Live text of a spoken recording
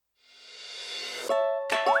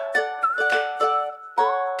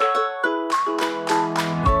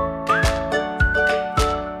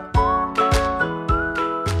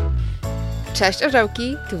Cześć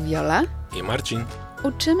orzełki, tu Wiola i Marcin.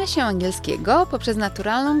 Uczymy się angielskiego poprzez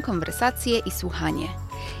naturalną konwersację i słuchanie.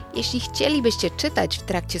 Jeśli chcielibyście czytać w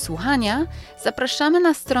trakcie słuchania, zapraszamy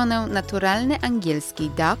na stronę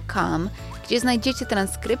naturalnyangielski.com, gdzie znajdziecie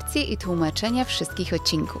transkrypcje i tłumaczenia wszystkich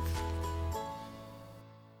odcinków.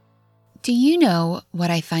 Do you know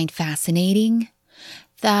what I find fascinating?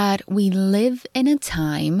 That we live in a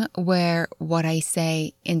time where what I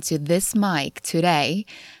say into this mic today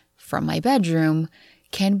from my bedroom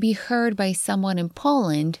can be heard by someone in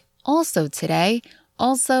Poland also today,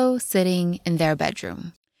 also sitting in their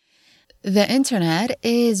bedroom. The internet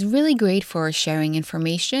is really great for sharing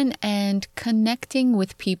information and connecting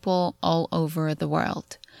with people all over the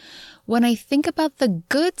world. When I think about the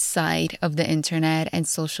good side of the internet and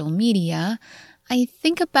social media, I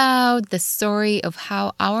think about the story of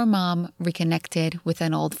how our mom reconnected with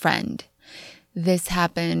an old friend. This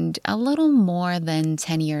happened a little more than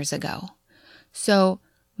 10 years ago. So,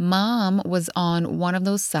 Mom was on one of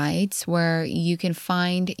those sites where you can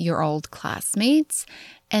find your old classmates,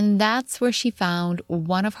 and that's where she found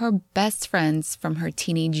one of her best friends from her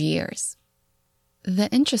teenage years. The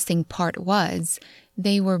interesting part was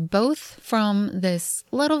they were both from this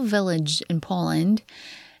little village in Poland,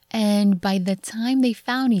 and by the time they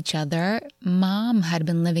found each other, Mom had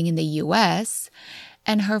been living in the US,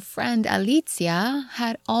 and her friend Alicia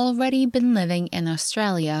had already been living in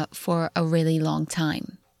Australia for a really long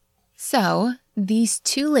time. So, these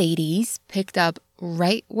two ladies picked up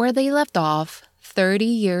right where they left off 30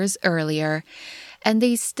 years earlier, and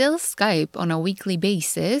they still Skype on a weekly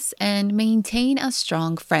basis and maintain a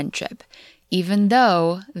strong friendship, even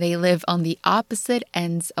though they live on the opposite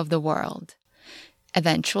ends of the world.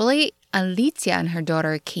 Eventually, Alicia and her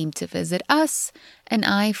daughter came to visit us, and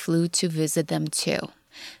I flew to visit them too.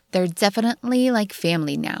 They're definitely like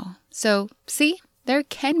family now. So, see, there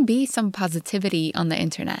can be some positivity on the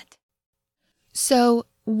internet. So,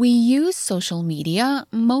 we use social media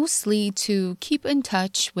mostly to keep in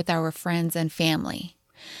touch with our friends and family.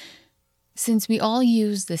 Since we all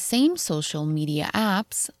use the same social media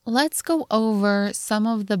apps, let's go over some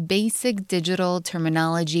of the basic digital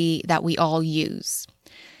terminology that we all use.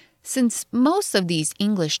 Since most of these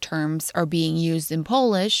English terms are being used in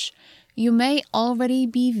Polish, you may already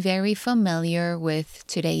be very familiar with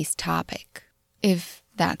today's topic. If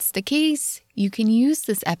that's the case, you can use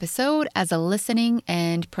this episode as a listening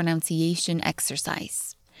and pronunciation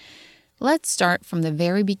exercise. Let's start from the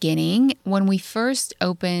very beginning when we first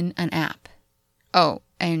open an app. Oh,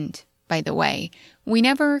 and by the way, we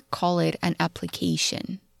never call it an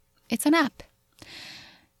application. It's an app,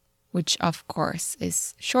 which of course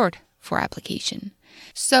is short for application.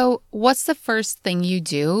 So what's the first thing you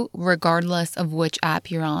do, regardless of which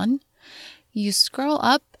app you're on? You scroll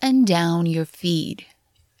up and down your feed.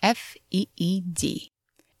 F-E-E-D.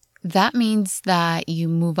 That means that you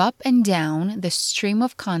move up and down the stream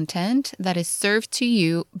of content that is served to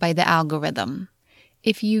you by the algorithm.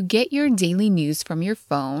 If you get your daily news from your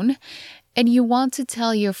phone and you want to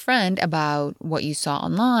tell your friend about what you saw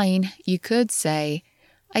online, you could say,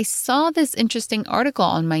 I saw this interesting article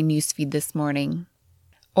on my newsfeed this morning.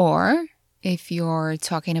 Or, if you're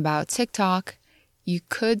talking about TikTok, you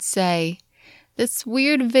could say, this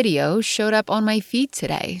weird video showed up on my feed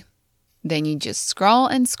today. Then you just scroll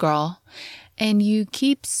and scroll, and you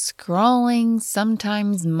keep scrolling,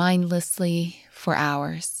 sometimes mindlessly, for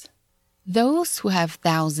hours. Those who have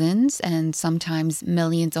thousands and sometimes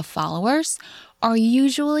millions of followers are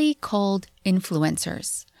usually called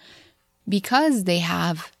influencers. Because they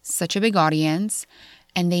have such a big audience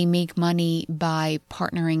and they make money by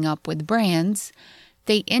partnering up with brands,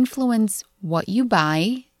 they influence what you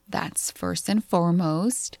buy, that's first and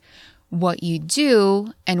foremost, what you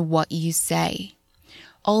do, and what you say.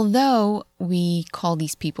 Although we call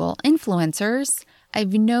these people influencers,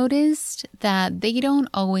 I've noticed that they don't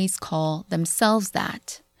always call themselves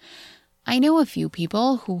that. I know a few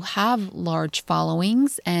people who have large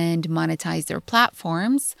followings and monetize their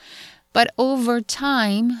platforms, but over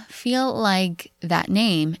time feel like that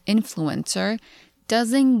name, influencer,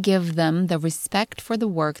 doesn't give them the respect for the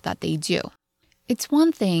work that they do. It's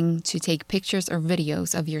one thing to take pictures or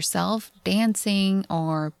videos of yourself dancing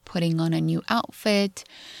or putting on a new outfit,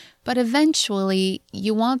 but eventually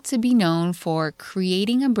you want to be known for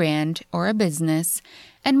creating a brand or a business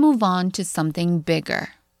and move on to something bigger.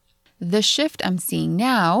 The shift I'm seeing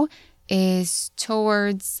now is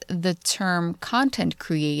towards the term content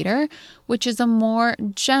creator, which is a more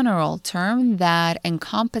general term that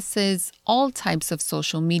encompasses all types of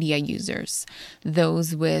social media users,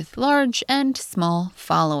 those with large and small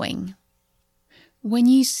following. When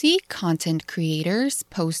you see content creators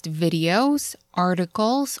post videos,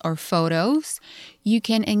 articles, or photos, you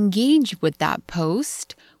can engage with that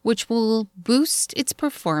post, which will boost its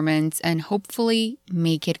performance and hopefully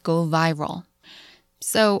make it go viral.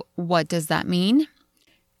 So, what does that mean?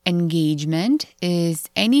 Engagement is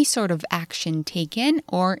any sort of action taken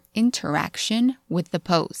or interaction with the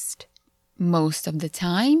post. Most of the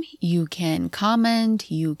time, you can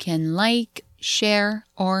comment, you can like, share,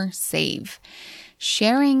 or save.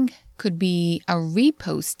 Sharing could be a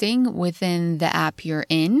reposting within the app you're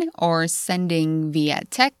in or sending via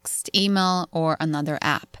text, email, or another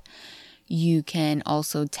app. You can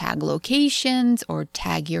also tag locations or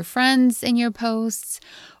tag your friends in your posts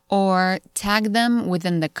or tag them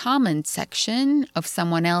within the comment section of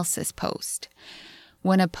someone else's post.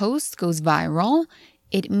 When a post goes viral,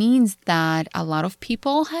 it means that a lot of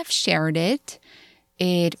people have shared it,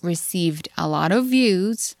 it received a lot of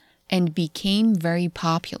views, and became very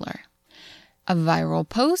popular. A viral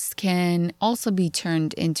post can also be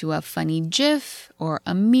turned into a funny GIF or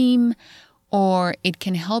a meme, or it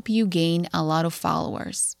can help you gain a lot of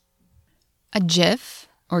followers. A GIF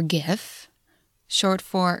or GIF, short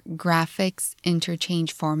for Graphics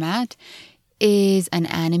Interchange Format, is an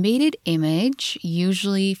animated image,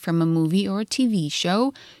 usually from a movie or a TV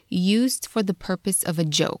show, used for the purpose of a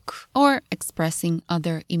joke or expressing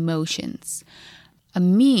other emotions. A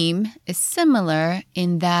meme is similar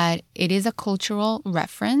in that it is a cultural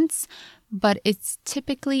reference, but it's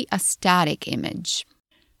typically a static image.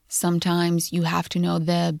 Sometimes you have to know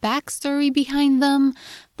the backstory behind them,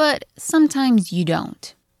 but sometimes you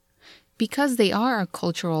don't. Because they are a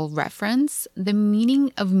cultural reference, the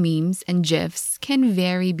meaning of memes and GIFs can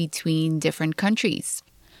vary between different countries.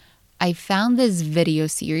 I found this video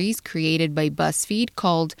series created by BuzzFeed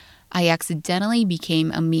called I Accidentally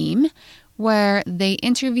Became a Meme, where they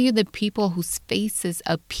interview the people whose faces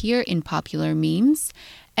appear in popular memes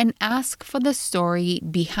and ask for the story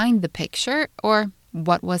behind the picture or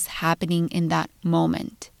what was happening in that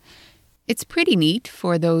moment. It's pretty neat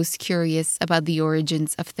for those curious about the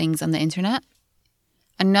origins of things on the internet.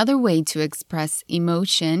 Another way to express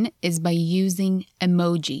emotion is by using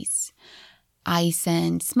emojis. I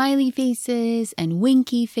send smiley faces and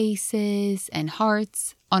winky faces and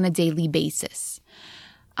hearts on a daily basis.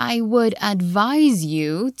 I would advise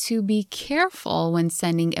you to be careful when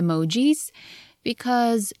sending emojis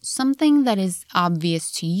because something that is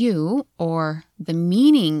obvious to you or the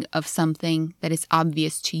meaning of something that is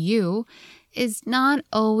obvious to you is not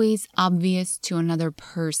always obvious to another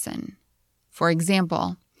person. For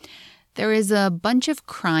example, there is a bunch of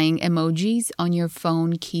crying emojis on your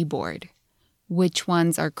phone keyboard. Which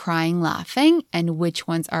ones are crying laughing and which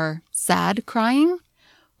ones are sad crying?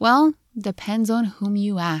 Well, depends on whom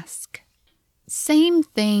you ask. Same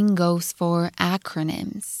thing goes for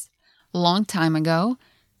acronyms. A long time ago,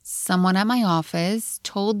 someone at my office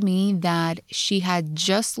told me that she had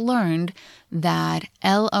just learned that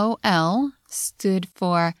LOL stood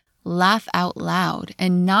for laugh out loud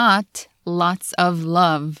and not lots of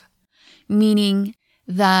love, meaning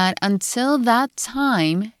that until that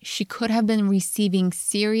time, she could have been receiving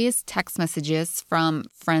serious text messages from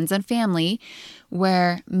friends and family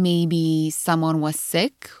where maybe someone was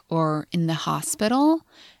sick or in the hospital,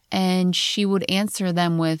 and she would answer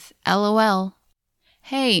them with LOL.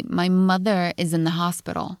 Hey, my mother is in the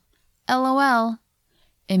hospital. LOL.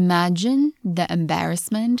 Imagine the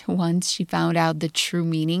embarrassment once she found out the true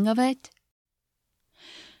meaning of it.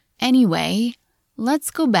 Anyway,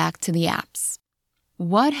 let's go back to the apps.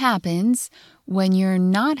 What happens when you're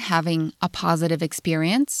not having a positive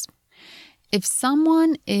experience? If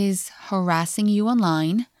someone is harassing you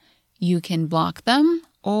online, you can block them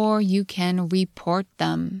or you can report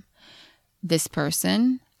them. This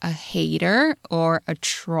person, a hater or a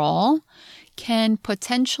troll, can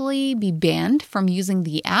potentially be banned from using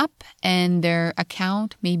the app and their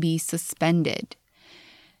account may be suspended.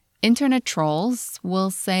 Internet trolls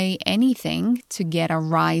will say anything to get a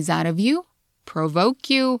rise out of you, provoke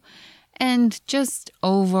you, and just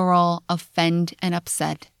overall offend and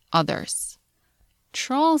upset others.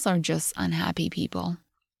 Trolls are just unhappy people.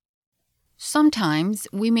 Sometimes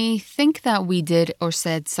we may think that we did or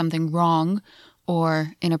said something wrong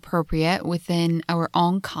or inappropriate within our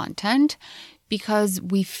own content because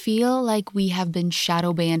we feel like we have been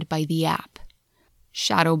shadow banned by the app.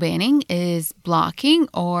 Shadow banning is blocking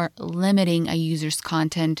or limiting a user's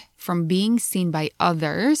content from being seen by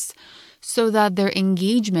others so that their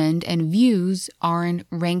engagement and views aren't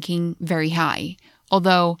ranking very high,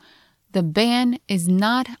 although the ban is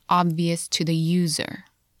not obvious to the user.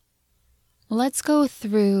 Let's go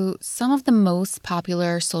through some of the most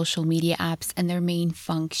popular social media apps and their main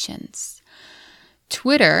functions.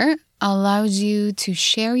 Twitter allows you to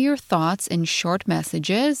share your thoughts in short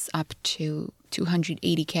messages up to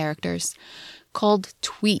 280 characters called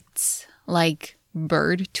tweets, like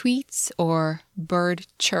bird tweets or bird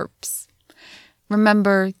chirps.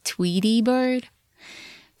 Remember Tweety Bird?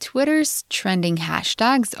 Twitter's trending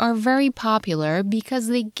hashtags are very popular because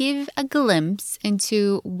they give a glimpse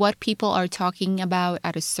into what people are talking about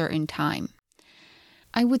at a certain time.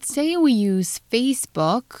 I would say we use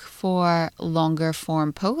Facebook for longer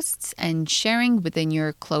form posts and sharing within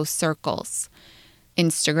your close circles.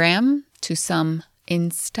 Instagram, to some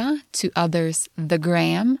Insta, to others the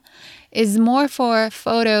Gram, is more for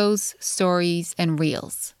photos, stories, and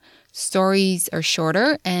reels. Stories are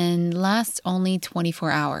shorter and last only 24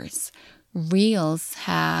 hours. Reels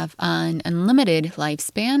have an unlimited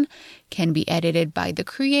lifespan, can be edited by the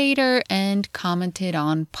creator, and commented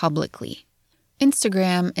on publicly.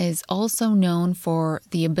 Instagram is also known for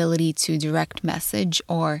the ability to direct message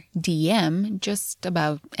or DM just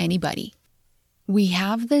about anybody. We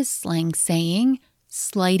have this slang saying,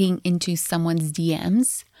 sliding into someone's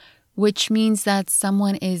DMs, which means that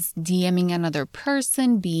someone is DMing another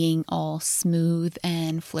person, being all smooth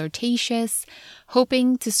and flirtatious,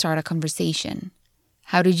 hoping to start a conversation.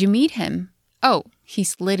 How did you meet him? Oh, he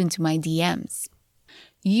slid into my DMs.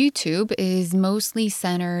 YouTube is mostly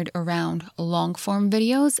centered around long-form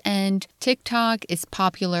videos, and TikTok is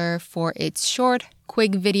popular for its short,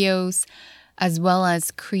 quick videos, as well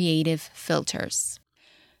as creative filters.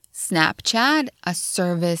 Snapchat, a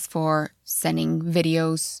service for sending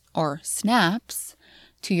videos or snaps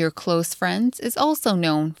to your close friends, is also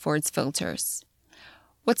known for its filters.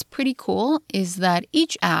 What's pretty cool is that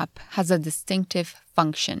each app has a distinctive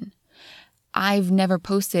function. I've never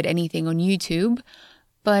posted anything on YouTube,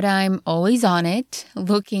 but I'm always on it,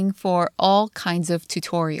 looking for all kinds of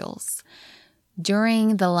tutorials.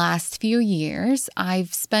 During the last few years,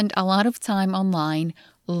 I've spent a lot of time online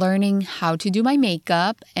learning how to do my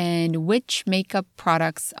makeup and which makeup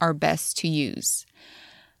products are best to use.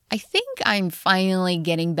 I think I'm finally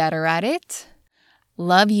getting better at it.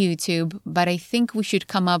 Love YouTube, but I think we should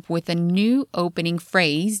come up with a new opening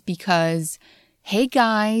phrase because, hey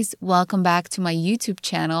guys, welcome back to my YouTube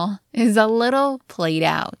channel, is a little played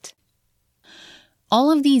out. All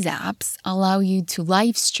of these apps allow you to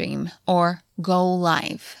live stream or go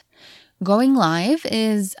live. Going live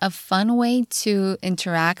is a fun way to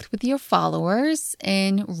interact with your followers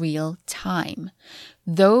in real time.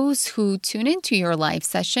 Those who tune into your live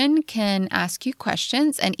session can ask you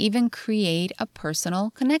questions and even create a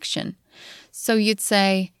personal connection. So you'd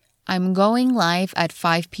say, I'm going live at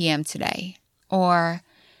 5 p.m. today. Or,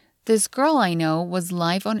 this girl I know was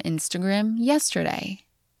live on Instagram yesterday.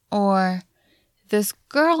 Or, this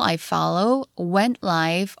girl I follow went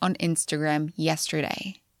live on Instagram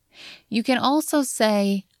yesterday. You can also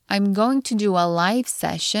say, I'm going to do a live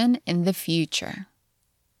session in the future.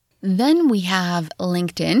 Then we have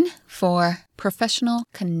LinkedIn for professional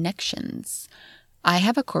connections. I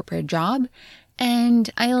have a corporate job, and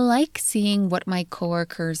I like seeing what my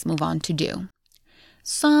coworkers move on to do.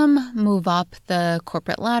 Some move up the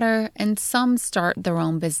corporate ladder, and some start their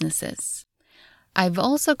own businesses. I've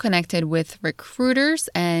also connected with recruiters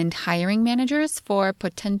and hiring managers for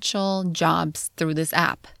potential jobs through this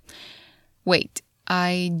app. Wait,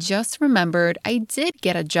 I just remembered I did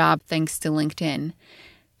get a job thanks to LinkedIn,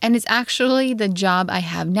 and it's actually the job I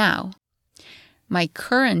have now. My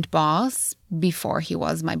current boss, before he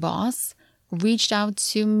was my boss, reached out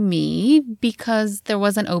to me because there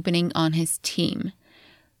was an opening on his team.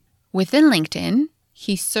 Within LinkedIn,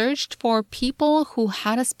 he searched for people who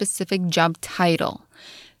had a specific job title.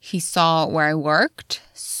 He saw where I worked,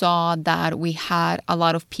 saw that we had a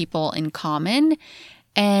lot of people in common,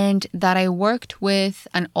 and that I worked with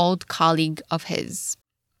an old colleague of his.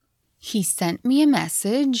 He sent me a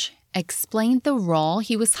message, explained the role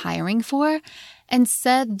he was hiring for, and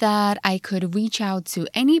said that I could reach out to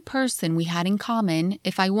any person we had in common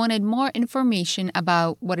if I wanted more information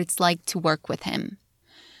about what it's like to work with him.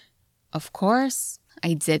 Of course,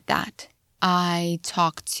 I did that. I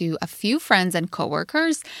talked to a few friends and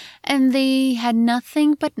coworkers, and they had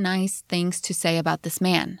nothing but nice things to say about this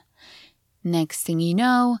man. Next thing you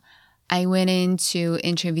know, I went in to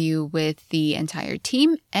interview with the entire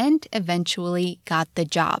team and eventually got the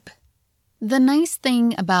job. The nice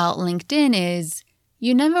thing about LinkedIn is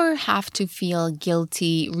you never have to feel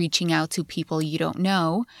guilty reaching out to people you don't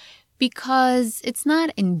know because it's not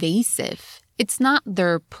invasive. It's not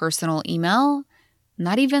their personal email,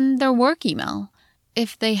 not even their work email.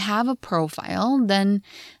 If they have a profile, then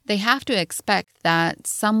they have to expect that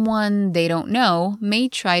someone they don't know may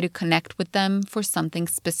try to connect with them for something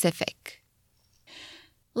specific.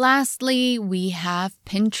 Lastly, we have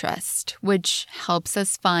Pinterest, which helps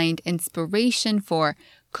us find inspiration for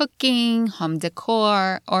cooking, home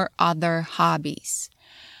decor, or other hobbies.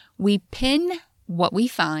 We pin what we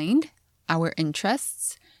find, our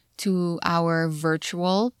interests, to our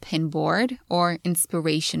virtual pin board or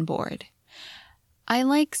inspiration board. I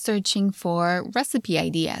like searching for recipe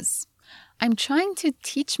ideas. I'm trying to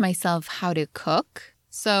teach myself how to cook,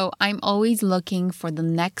 so I'm always looking for the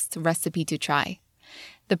next recipe to try.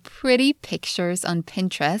 The pretty pictures on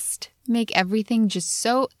Pinterest make everything just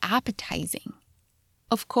so appetizing.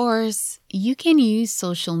 Of course, you can use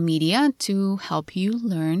social media to help you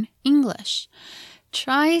learn English.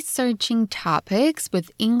 Try searching topics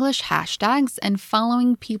with English hashtags and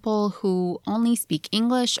following people who only speak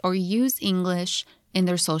English or use English in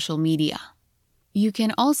their social media. You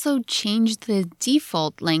can also change the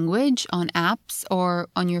default language on apps or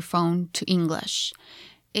on your phone to English.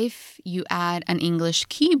 If you add an English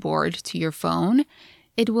keyboard to your phone,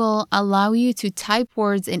 it will allow you to type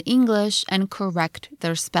words in English and correct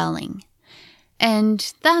their spelling.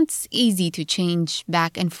 And that's easy to change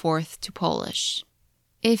back and forth to Polish.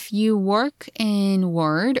 If you work in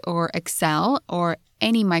Word or Excel or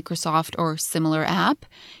any Microsoft or similar app,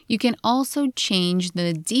 you can also change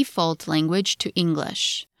the default language to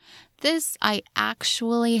English. This I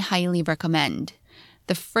actually highly recommend.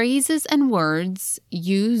 The phrases and words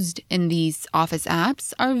used in these Office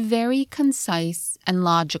apps are very concise and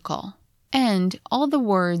logical. And all the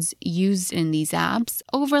words used in these apps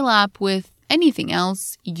overlap with anything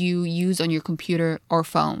else you use on your computer or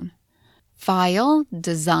phone. File,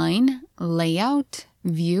 design, layout,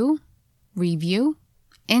 view, review,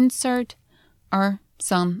 insert are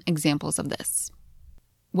some examples of this.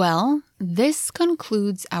 Well, this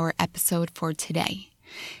concludes our episode for today.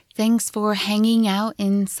 Thanks for hanging out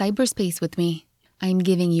in cyberspace with me. I'm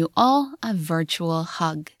giving you all a virtual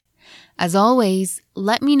hug. As always,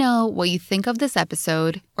 let me know what you think of this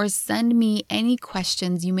episode or send me any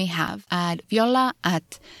questions you may have at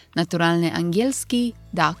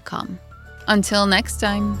viola@naturalneangielski.com. Until next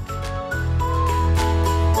time.